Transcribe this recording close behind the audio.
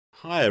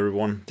Hi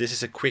everyone, this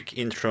is a quick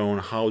intro on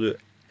how to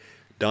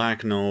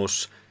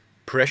diagnose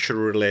pressure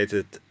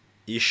related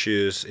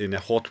issues in a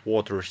hot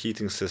water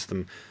heating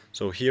system.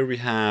 So here we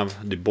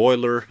have the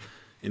boiler.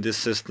 In this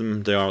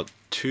system there are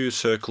two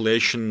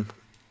circulation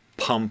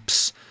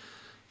pumps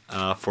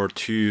for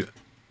two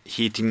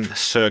heating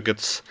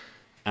circuits,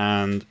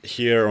 and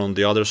here on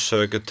the other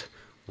circuit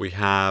we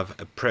have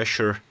a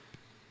pressure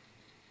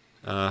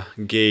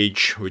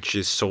gauge which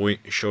is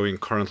showing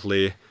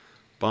currently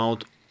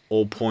about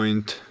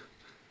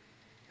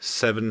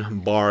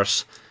 0.7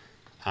 bars,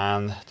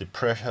 and the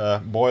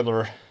pressure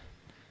boiler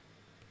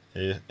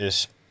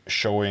is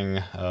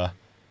showing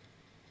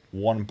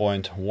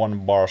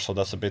 1.1 bar, so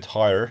that's a bit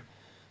higher.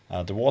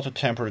 The water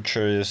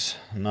temperature is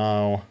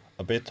now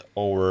a bit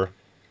over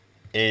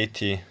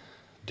 80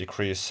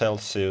 degrees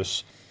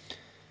Celsius,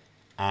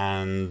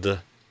 and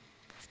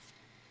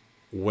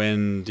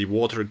when the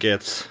water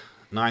gets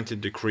 90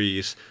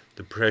 degrees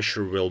the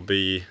pressure will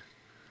be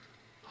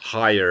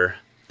higher,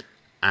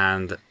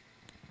 and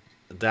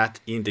that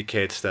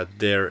indicates that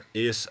there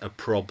is a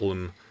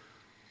problem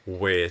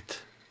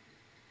with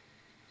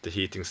the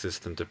heating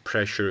system. The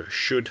pressure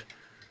should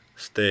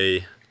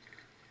stay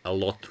a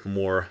lot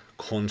more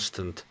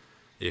constant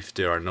if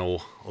there are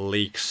no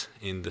leaks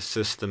in the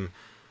system,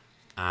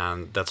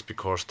 and that's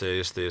because there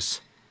is this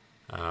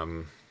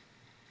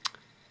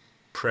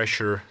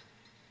pressure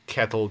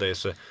kettle.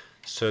 There's a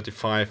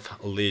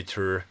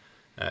 35-liter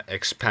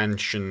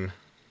expansion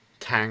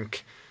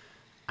tank,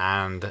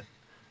 and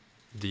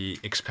the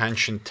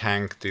expansion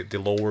tank, the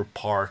lower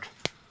part,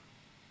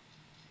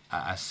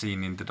 as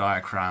seen in the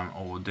diagram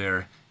over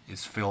there,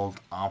 is filled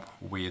up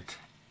with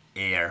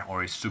air,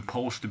 or is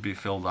supposed to be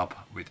filled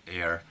up with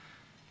air,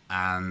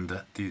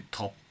 and the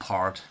top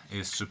part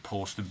is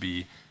supposed to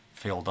be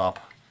filled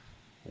up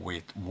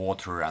with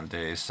water, and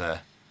there is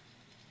a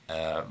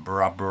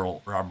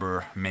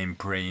rubber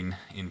membrane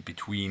in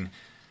between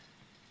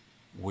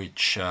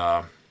which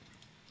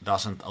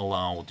doesn't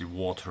allow the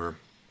water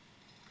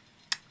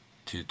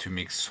to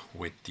mix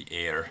with the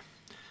air.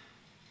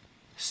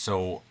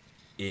 So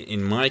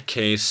in my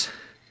case,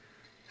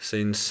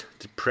 since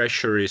the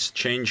pressure is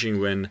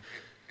changing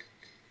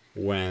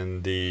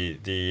when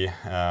the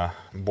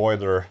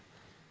boiler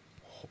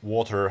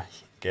water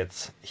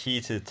gets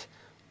heated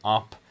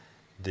up,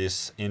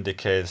 this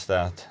indicates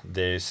that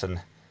there is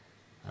an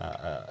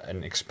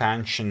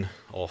expansion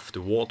of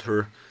the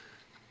water,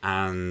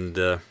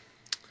 and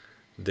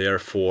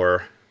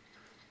therefore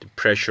the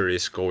pressure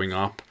is going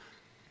up,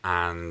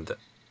 and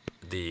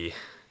the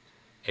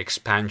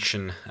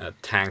expansion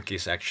tank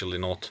is actually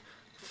not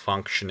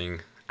functioning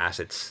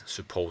as it's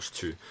supposed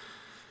to.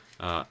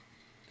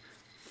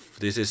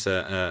 This is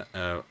a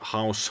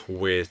house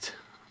with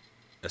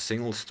a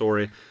single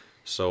story,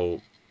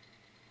 so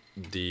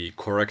the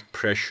correct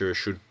pressure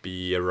should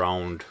be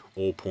around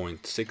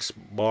 0.6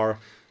 bar,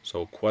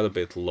 so quite a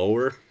bit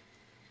lower.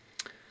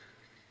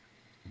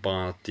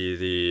 But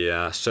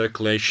the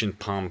circulation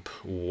pump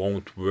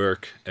won't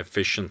work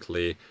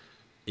efficiently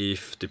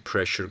if the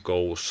pressure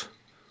goes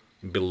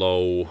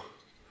below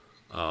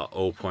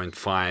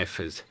 0.5.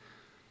 It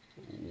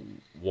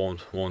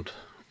won't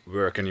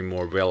work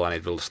anymore well, and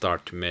it will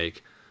start to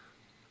make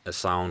a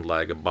sound,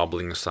 like a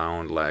bubbling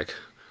sound, like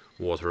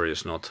water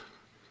is not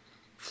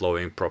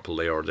flowing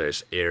properly or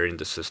there's air in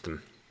the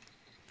system.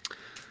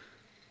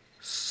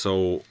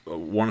 So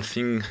one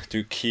thing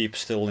to keep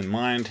still in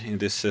mind in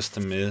this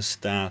system is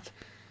that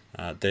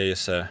there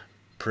is a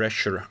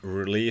pressure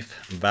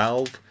relief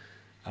valve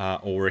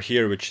over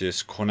here which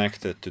is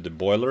connected to the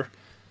boiler,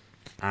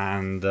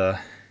 and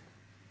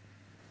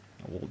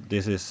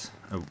this is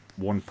a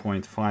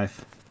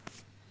 1.5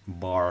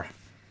 bar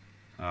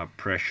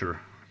pressure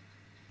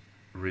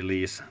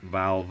release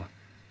valve.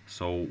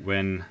 So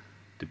when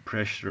the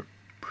pressure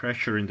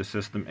in the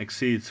system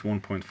exceeds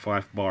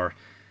 1.5 bar,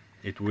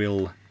 it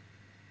will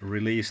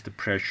release the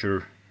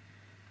pressure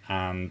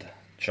and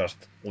just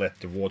let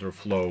the water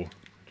flow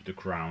to the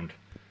ground,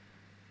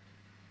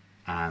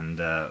 and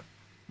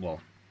well,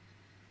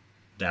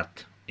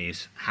 that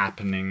is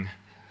happening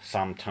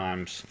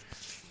sometimes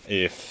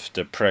if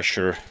the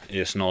pressure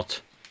is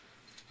not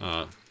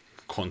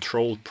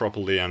controlled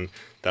properly, and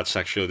that's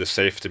actually the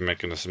safety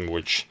mechanism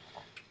which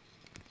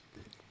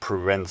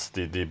prevents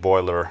the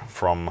boiler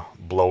from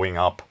blowing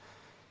up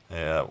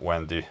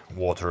when the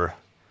water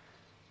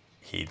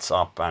heats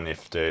up, and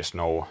if there is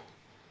no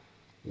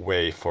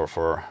way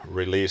for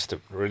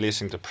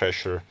releasing the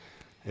pressure,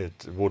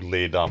 it would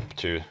lead up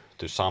to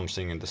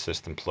something in the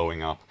system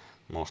blowing up,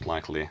 most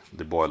likely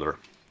the boiler.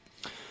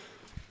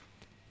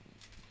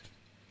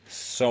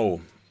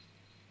 So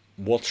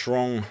what's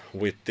wrong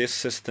with this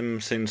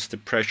system, since the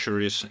pressure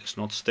is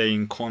not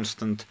staying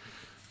constant,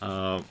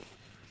 and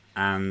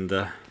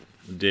I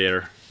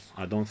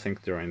don't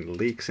think there are any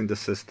leaks in the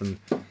system.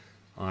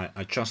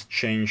 I just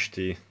changed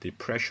the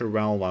pressure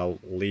valve. I'll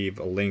leave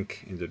a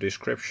link in the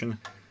description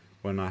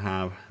when I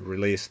have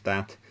released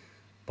that.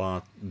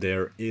 But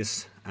there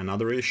is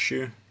another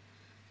issue,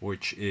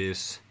 which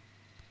is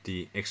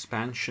the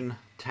expansion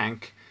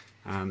tank.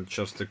 And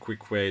just a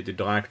quick way to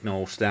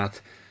diagnose that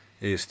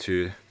is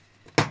to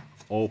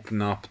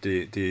open up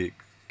the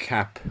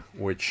cap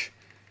which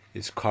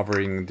is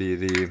covering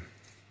this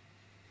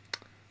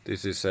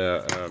is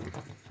the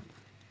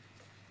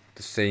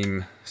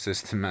same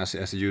system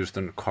as used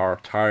on car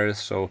tires,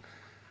 so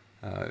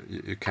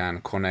you can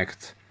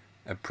connect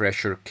a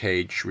pressure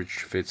gauge which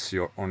fits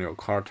on your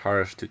car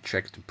tires to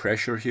check the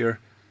pressure here.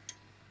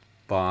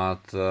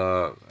 But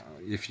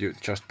if you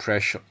just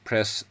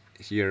press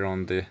here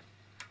on the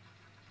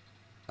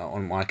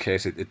on my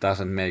case, it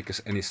doesn't make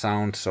any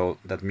sound, so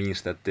that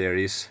means that there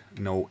is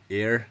no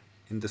air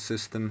in the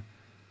system,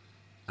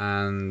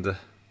 and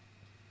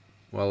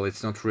well,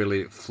 it's not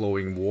really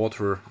flowing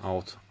water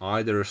out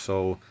either,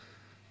 so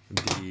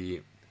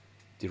the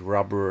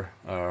rubber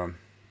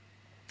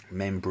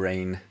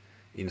membrane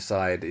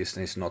inside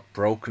is not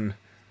broken.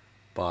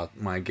 But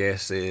my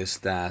guess is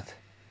that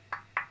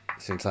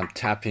since I'm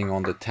tapping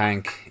on the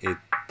tank, it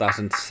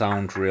doesn't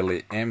sound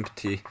really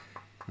empty.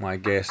 My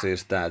guess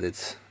is that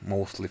it's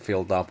mostly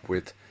filled up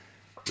with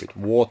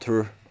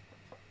water,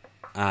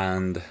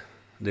 and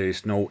there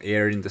is no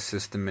air in the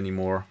system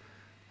anymore.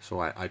 So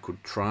I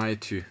could try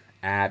to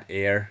add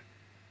air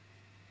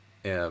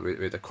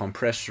with a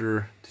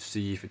compressor to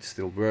see if it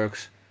still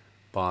works,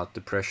 but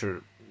the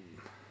pressure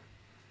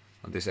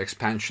of this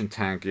expansion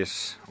tank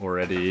is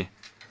already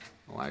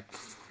like,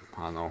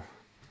 I don't know,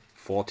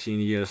 14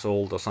 years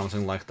old or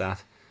something like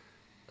that,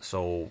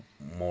 so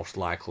most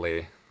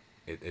likely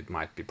it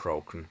might be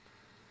broken,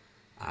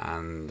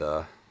 and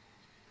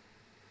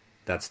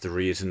that's the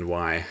reason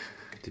why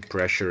the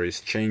pressure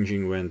is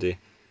changing when the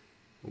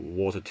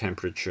water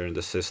temperature in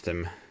the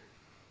system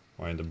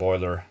or in the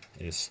boiler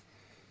is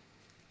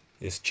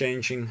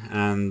changing.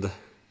 And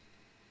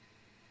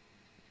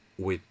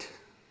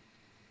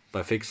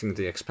by fixing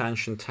the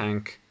expansion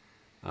tank,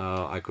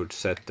 I could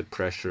set the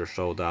pressure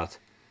so that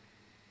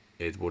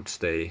it would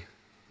stay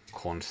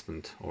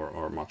constant,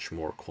 or much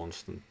more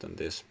constant than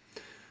this.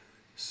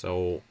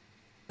 So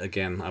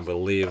again, I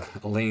will leave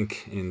a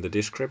link in the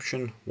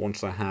description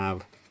once I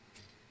have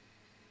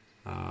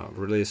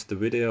released the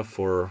video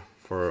for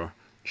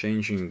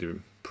changing the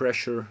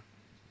pressure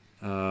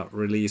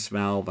release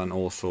valve, and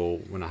also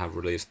when I have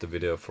released the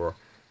video for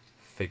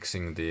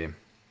fixing the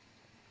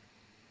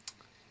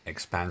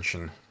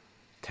expansion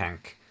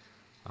tank.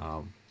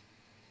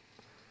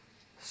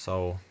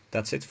 So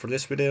that's it for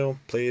this video.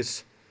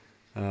 Please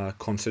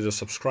consider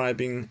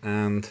subscribing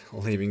and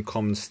leaving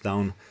comments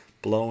down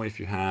below if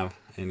you have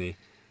any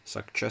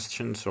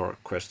suggestions or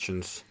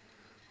questions.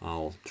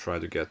 I'll try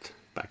to get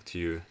back to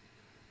you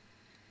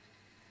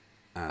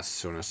as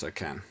soon as I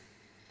can.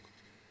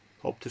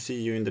 Hope to see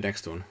you in the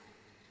next one.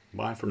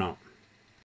 Bye for now.